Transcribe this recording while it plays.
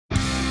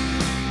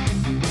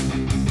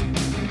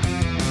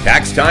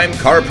Tax time,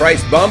 car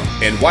price bump,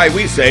 and why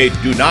we say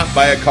do not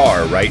buy a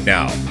car right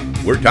now.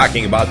 We're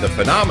talking about the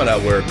phenomena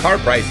where car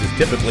prices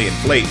typically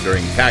inflate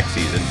during tax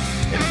season,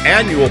 an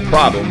annual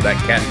problem that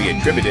can be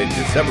attributed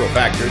to several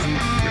factors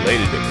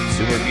related to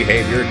consumer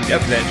behavior,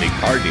 definitely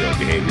car dealer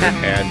behavior,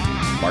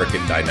 and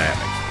market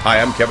dynamics.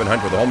 Hi, I'm Kevin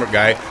Hunt with The Homework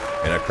Guy,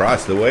 and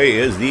across the way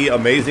is the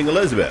amazing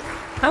Elizabeth.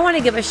 I want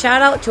to give a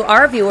shout out to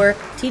our viewer,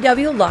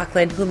 TW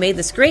Lachlan, who made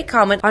this great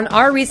comment on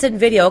our recent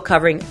video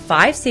covering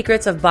 5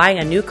 secrets of buying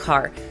a new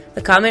car.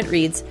 The comment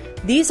reads,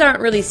 "These aren't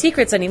really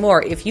secrets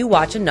anymore if you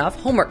watch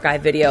enough Homework Guy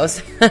videos."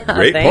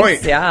 Great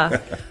point. Yeah.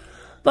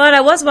 But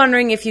I was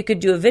wondering if you could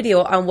do a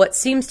video on what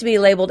seems to be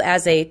labeled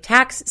as a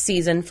tax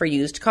season for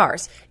used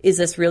cars. Is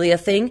this really a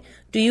thing?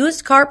 Do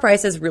used car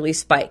prices really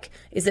spike?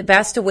 Is it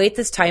best to wait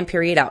this time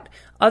period out?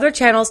 Other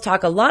channels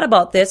talk a lot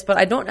about this, but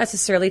I don't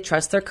necessarily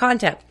trust their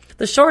content.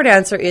 The short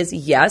answer is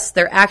yes,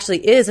 there actually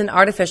is an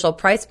artificial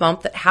price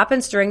bump that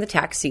happens during the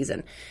tax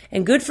season.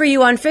 And good for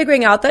you on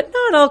figuring out that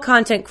not all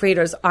content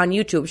creators on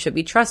YouTube should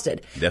be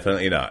trusted.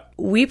 Definitely not.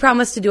 We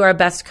promise to do our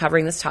best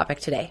covering this topic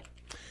today.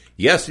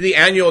 Yes, the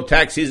annual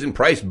tax season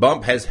price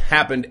bump has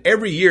happened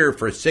every year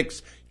for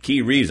 6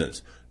 key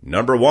reasons.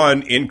 Number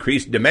 1,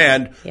 increased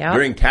demand. Yep.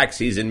 During tax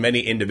season, many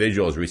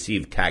individuals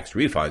receive tax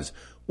refunds,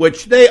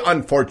 which they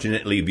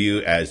unfortunately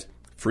view as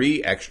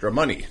free extra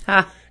money.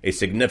 A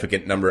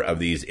significant number of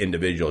these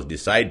individuals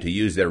decide to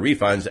use their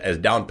refunds as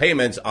down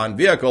payments on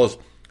vehicles,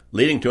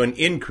 leading to an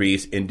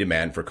increase in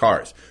demand for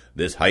cars.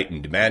 This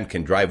heightened demand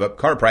can drive up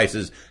car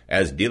prices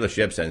as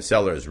dealerships and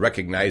sellers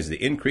recognize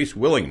the increased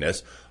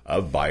willingness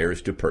of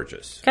buyers to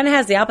purchase. Kind of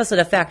has the opposite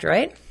effect,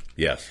 right?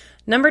 Yes.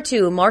 Number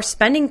 2, more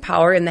spending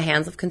power in the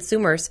hands of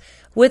consumers.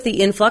 With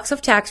the influx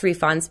of tax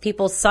refunds,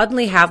 people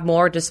suddenly have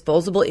more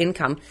disposable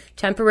income,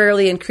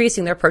 temporarily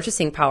increasing their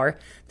purchasing power.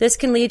 This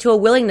can lead to a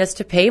willingness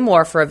to pay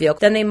more for a vehicle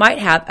than they might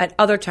have at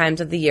other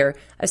times of the year,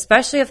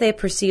 especially if they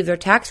perceive their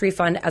tax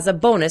refund as a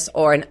bonus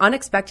or an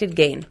unexpected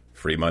gain.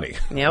 Free money.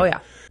 Oh, yeah.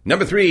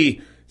 Number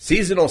 3,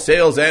 seasonal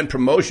sales and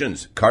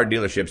promotions. Car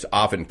dealerships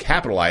often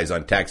capitalize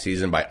on tax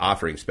season by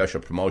offering special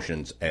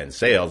promotions and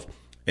sales,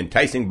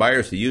 enticing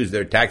buyers to use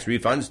their tax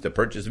refunds to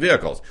purchase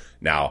vehicles.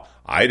 Now,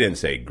 I didn't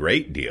say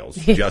great deals,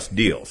 just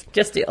deals.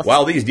 Just deals.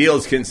 While these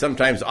deals can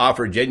sometimes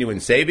offer genuine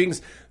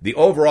savings, the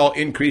overall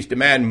increased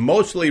demand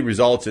mostly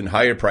results in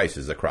higher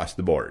prices across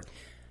the board.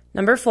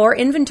 Number 4,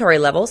 inventory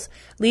levels.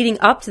 Leading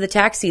up to the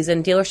tax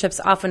season, dealerships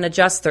often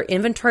adjust their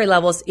inventory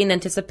levels in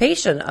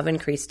anticipation of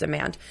increased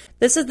demand.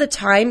 This is the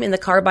time in the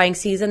car buying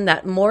season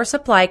that more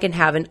supply can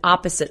have an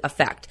opposite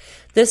effect.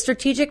 This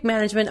strategic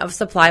management of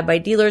supply by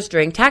dealers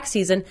during tax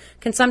season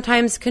can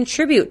sometimes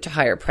contribute to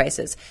higher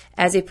prices,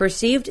 as a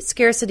perceived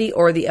scarcity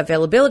or the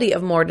availability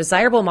of more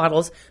desirable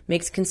models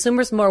makes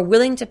consumers more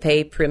willing to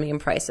pay premium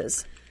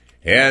prices.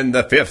 And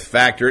the 5th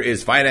factor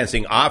is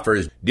financing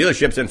offers.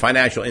 Dealerships and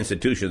financial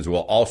institutions will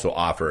also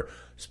offer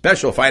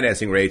special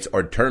financing rates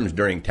or terms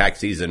during tax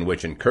season,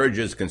 which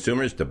encourages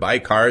consumers to buy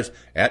cars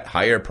at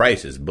higher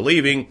prices,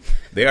 believing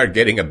they are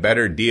getting a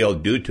better deal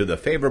due to the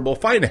favorable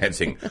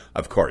financing.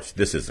 Of course,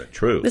 this isn't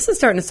true. This is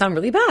starting to sound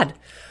really bad.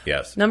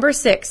 Yes. Number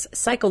 6,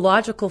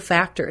 psychological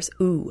factors.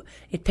 Ooh,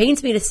 it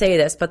pains me to say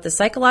this, but the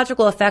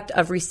psychological effect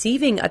of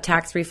receiving a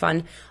tax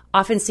refund,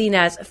 often seen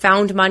as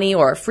found money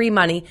or free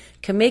money,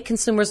 can make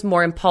consumers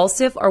more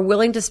impulsive or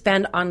willing to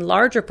spend on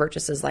larger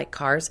purchases like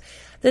cars.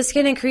 This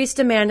can increase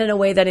demand in a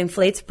way that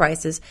inflates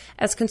prices,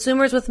 as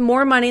consumers with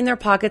more money in their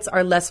pockets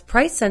are less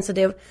price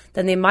sensitive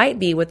than they might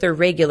be with their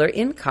regular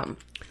income.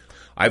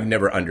 I've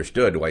never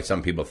understood why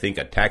some people think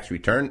a tax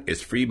return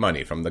is free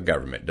money from the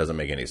government. Doesn't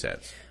make any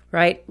sense.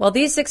 Right. Well,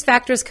 these 6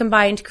 factors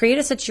combined create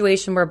a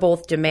situation where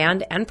both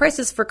demand and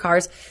prices for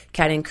cars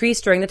can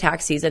increase during the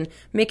tax season,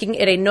 making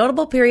it a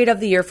notable period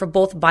of the year for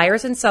both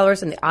buyers and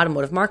sellers in the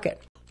automotive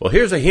market. Well,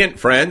 here's a hint,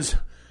 friends.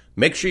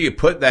 Make sure you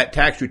put that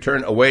tax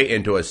return away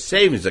into a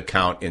savings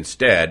account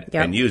instead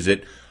and use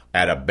it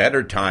at a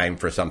better time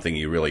for something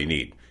you really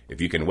need.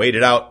 If you can wait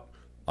it out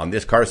on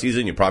this car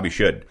season, you probably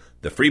should.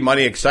 The free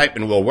money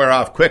excitement will wear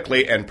off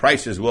quickly and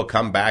prices will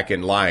come back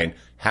in line.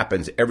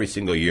 Happens every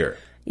single year.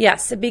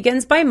 Yes, it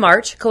begins by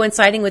March,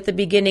 coinciding with the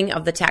beginning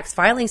of the tax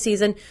filing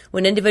season,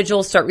 when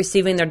individuals start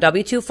receiving their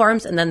W-2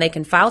 forms and then they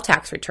can file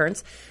tax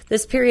returns.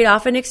 This period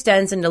often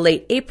extends into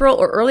late April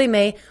or early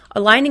May,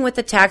 aligning with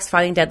the tax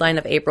filing deadline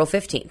of April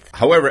 15th.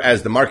 However,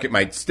 as the market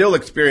might still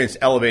experience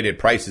elevated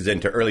prices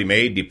into early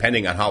May,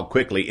 depending on how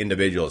quickly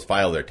individuals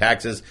file their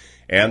taxes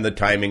and the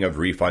timing of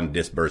refund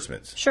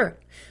disbursements. Sure.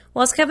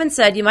 Well, as Kevin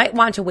said, you might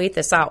want to wait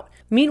this out.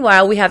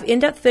 Meanwhile, we have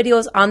in-depth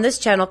videos on this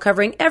channel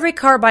covering every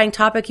car buying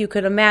topic you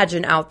could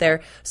imagine out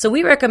there, so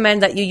we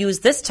recommend that you use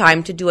this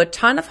time to do a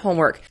ton of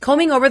homework,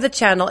 combing over the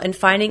channel and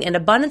finding an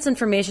abundance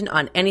information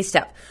on any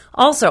step.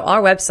 Also,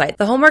 our website,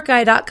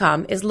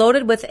 TheHomeworkGuy.com, is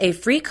loaded with a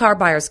free car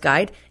buyer's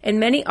guide and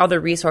many other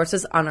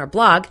resources on our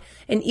blog,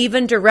 and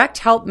even direct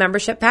help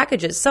membership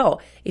packages. So,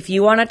 if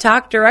you want to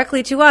talk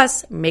directly to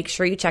us, make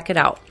sure you check it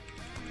out.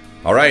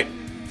 All right.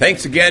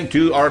 Thanks again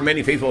to our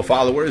many faithful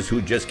followers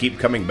who just keep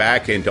coming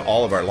back, and to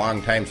all of our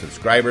longtime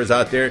subscribers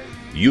out there.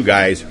 You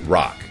guys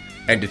rock.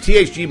 And to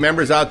THG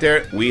members out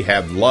there, we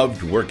have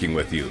loved working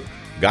with you.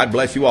 God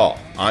bless you all.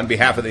 On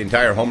behalf of the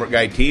entire Homework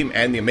Guy team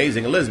and the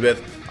amazing Elizabeth,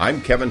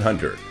 I'm Kevin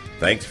Hunter.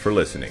 Thanks for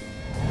listening.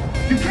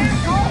 You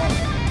can't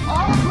go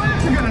all